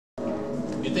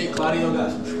You think Claudio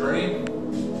got some string?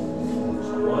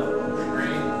 Some what?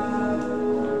 String?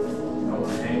 I want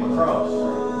to hang across.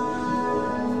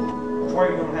 Which way are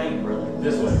you going to hang, brother?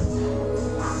 This way.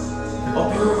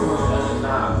 Okay.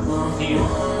 Nah. Here.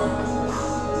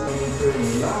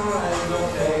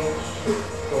 Okay.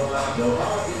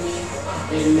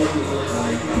 They make me look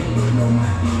like you know my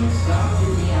demons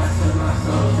stalking me. I send my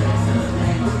soul straight to the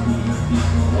name of me.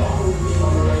 Walk with me on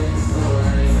the way to the store,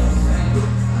 I ain't no saint.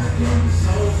 I gave the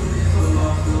soul to this one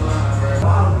off the line.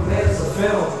 Wow, man, it's a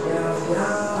film.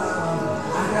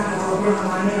 I got it all in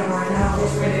my hand right now. I'm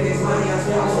spending this money, I'm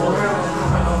still around.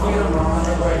 I don't get them all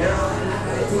right now.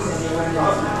 I got this in there.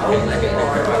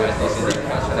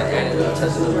 I'm trying to add a little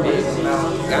touch of the big.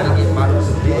 Gotta get my house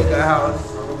a bigger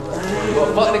house. Well,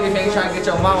 fuck nigga, ain't trying to get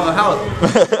your mama a house.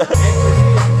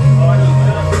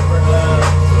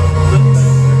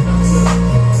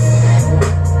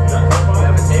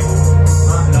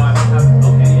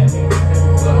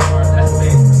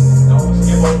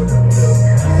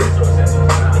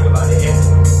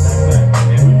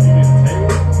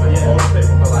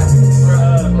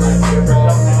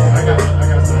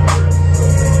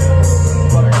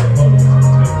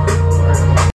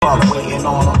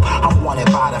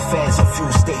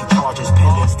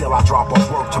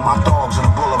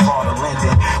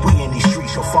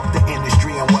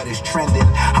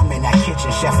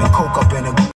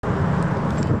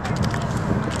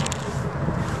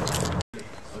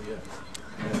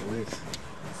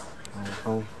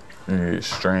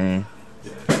 String.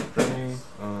 String.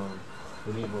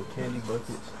 We need more candy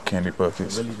buckets. Candy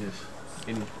buckets. Really just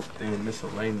anything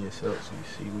miscellaneous else you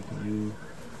see we can use.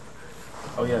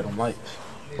 Oh yeah, them lights.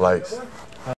 Lights.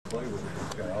 Play with it.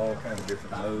 It's got all kinds of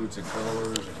different modes and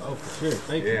colors. And oh, for sure.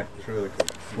 Thank you. Yeah, it's really cool.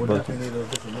 We'll definitely need those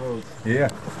different modes. Yeah.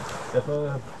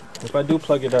 If I do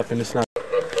plug it up and it's not, I'm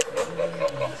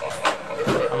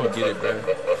gonna get it, bro. You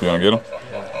gonna get them?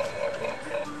 Yeah.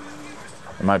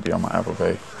 It might be on my Apple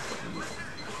Pay.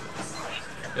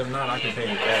 If not, I can pay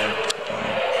in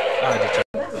cash.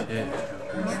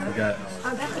 Yeah.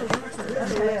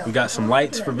 We got some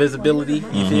lights for visibility.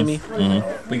 You feel me?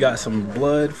 We got some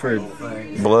blood for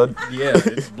blood. Yeah,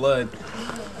 it's blood.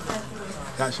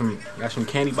 Got some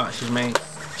candy boxes, man.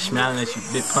 Smiling at you,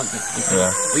 big pumpkin.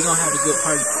 Yeah. We gonna have a good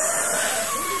party.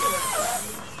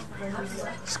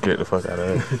 Scared the fuck out of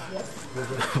it.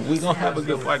 We gonna have a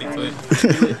good party, but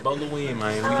blow the wind,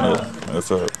 man.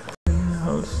 What's up?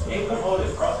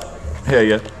 Hell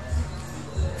yeah.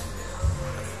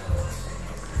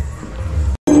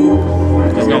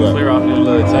 Just gonna clear off this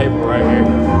little table right here.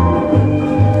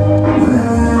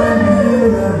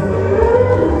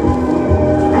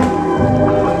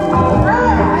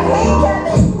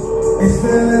 It's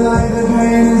feeling like the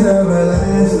pain is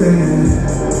everlasting.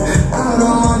 I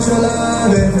don't want your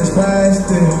love if it's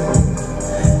plastic.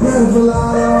 Left a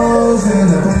lot of holes in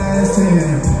the past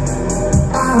tense.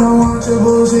 I don't want your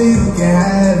bullshit, you can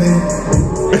have it.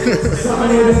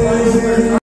 Sorry,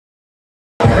 baby.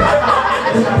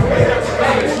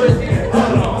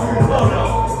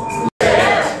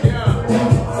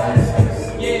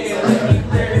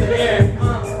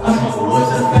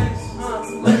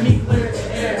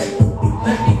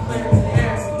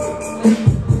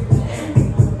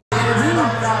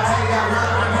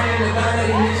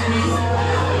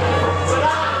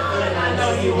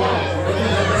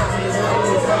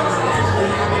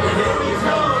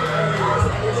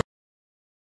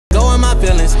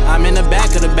 I'm in the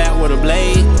back of the back with a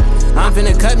blade. I'm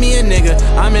finna cut me a nigga.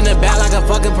 I'm in the back like a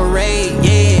fucking parade.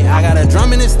 Yeah, I got a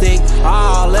drum and a stick.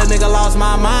 Oh, little nigga lost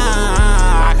my mind.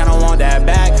 I kinda want that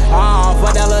back. Oh,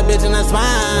 fuck that little bitch in the spine.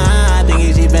 I think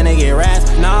she finna get rats.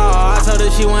 No, I told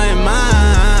her she wasn't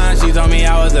mine. She told me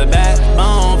I was a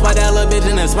backbone. Fuck that little bitch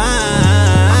in the spine.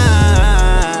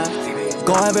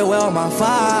 Go everywhere with my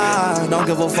fire. Don't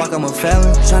give a fuck, I'm a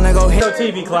felon. Tryna go hit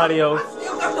TV, Claudio.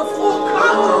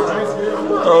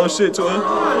 Oh shit, twin.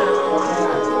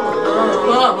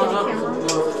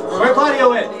 Where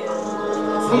Claudio at?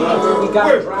 He got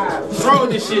to drive. What's wrong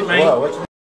with this shit, man? Whoa,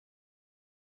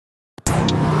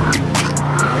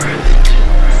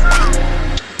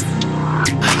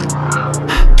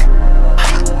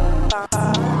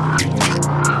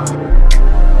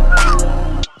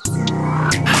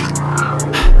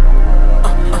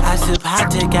 Hot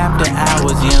after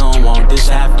hours, you don't want this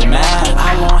aftermath.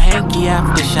 I want hanky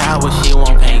after shower, she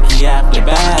want panky after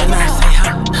bath. And I say,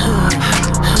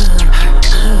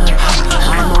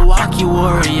 I'm a walkie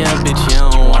warrior, bitch, you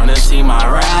don't wanna see my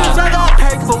rap. I got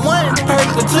perk for one,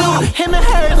 perk for two. Him and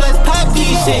hers, let's pop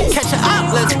these shit. Catch her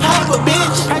up, let's pop a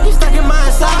bitch. Perky stuck in my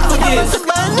esophagus. I press the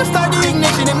button and start the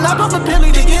ignition, and I pop a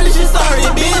pilly to get this shit started,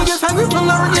 bitch. I'm just hungry from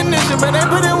the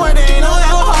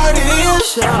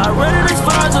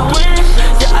win.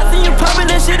 Yeah, I think you poppin'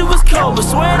 that shit, it was cold, but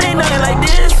swear it ain't nothing like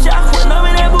this. Y'all when I'm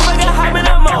in that booth, I got hype in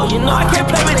that mode. You know I can't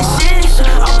play with this shit.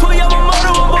 I pull y'all my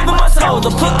motor on both of my toes.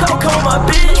 I put coke on my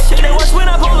bitch. They watch when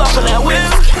I pull off in that whip.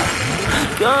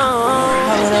 Gone,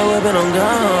 how when I whip it, I'm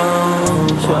gone.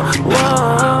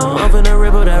 Whoa, I'm finna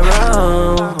rip up that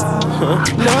road.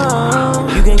 No,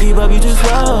 you can't keep up, you too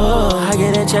slow. I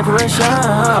get that check for a show.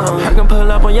 I can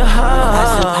pull up on your hoe.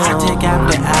 I take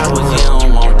after hours, you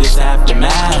don't want this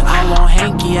aftermath. I want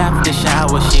hanky after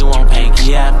shower, she want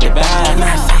panky after bath. And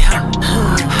I say,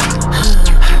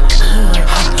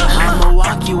 I'm a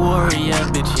walkie warrior,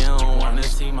 bitch, you don't wanna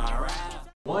see my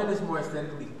rap. One is more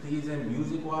aesthetically pleasing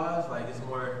music-wise, like it's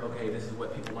more, okay, this is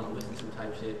what people want to listen to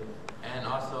type shit. And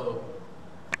also,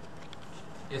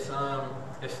 it's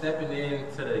stepping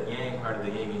into the gang part of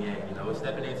the yin and yang, you know, it's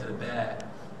stepping into the bad,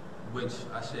 which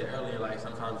I said earlier, like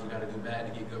sometimes you gotta do bad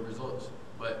to get good results.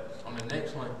 But on the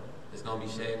next one, it's gonna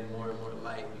be shading more and more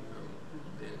light, you feel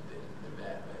me, than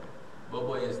bad. But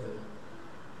BOHBOY is the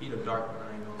heat of dark one,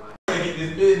 I ain't gonna lie. Get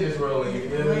this business rolling, you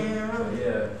feel me?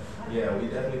 So yeah, we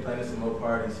definitely planning some more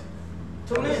parties.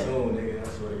 Tune in soon, nigga, I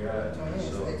swear to God. Tune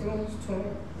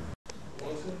in.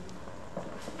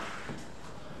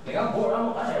 Nigga, I'm bored.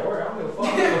 I had work. I don't give a fuck.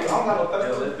 I don't got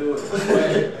no thirst. Let's do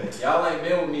it. Y'all ain't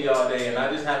been with me all day, and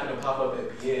I just happened to pop up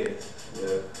at Pierre's.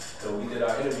 Yeah. So we did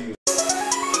our interview.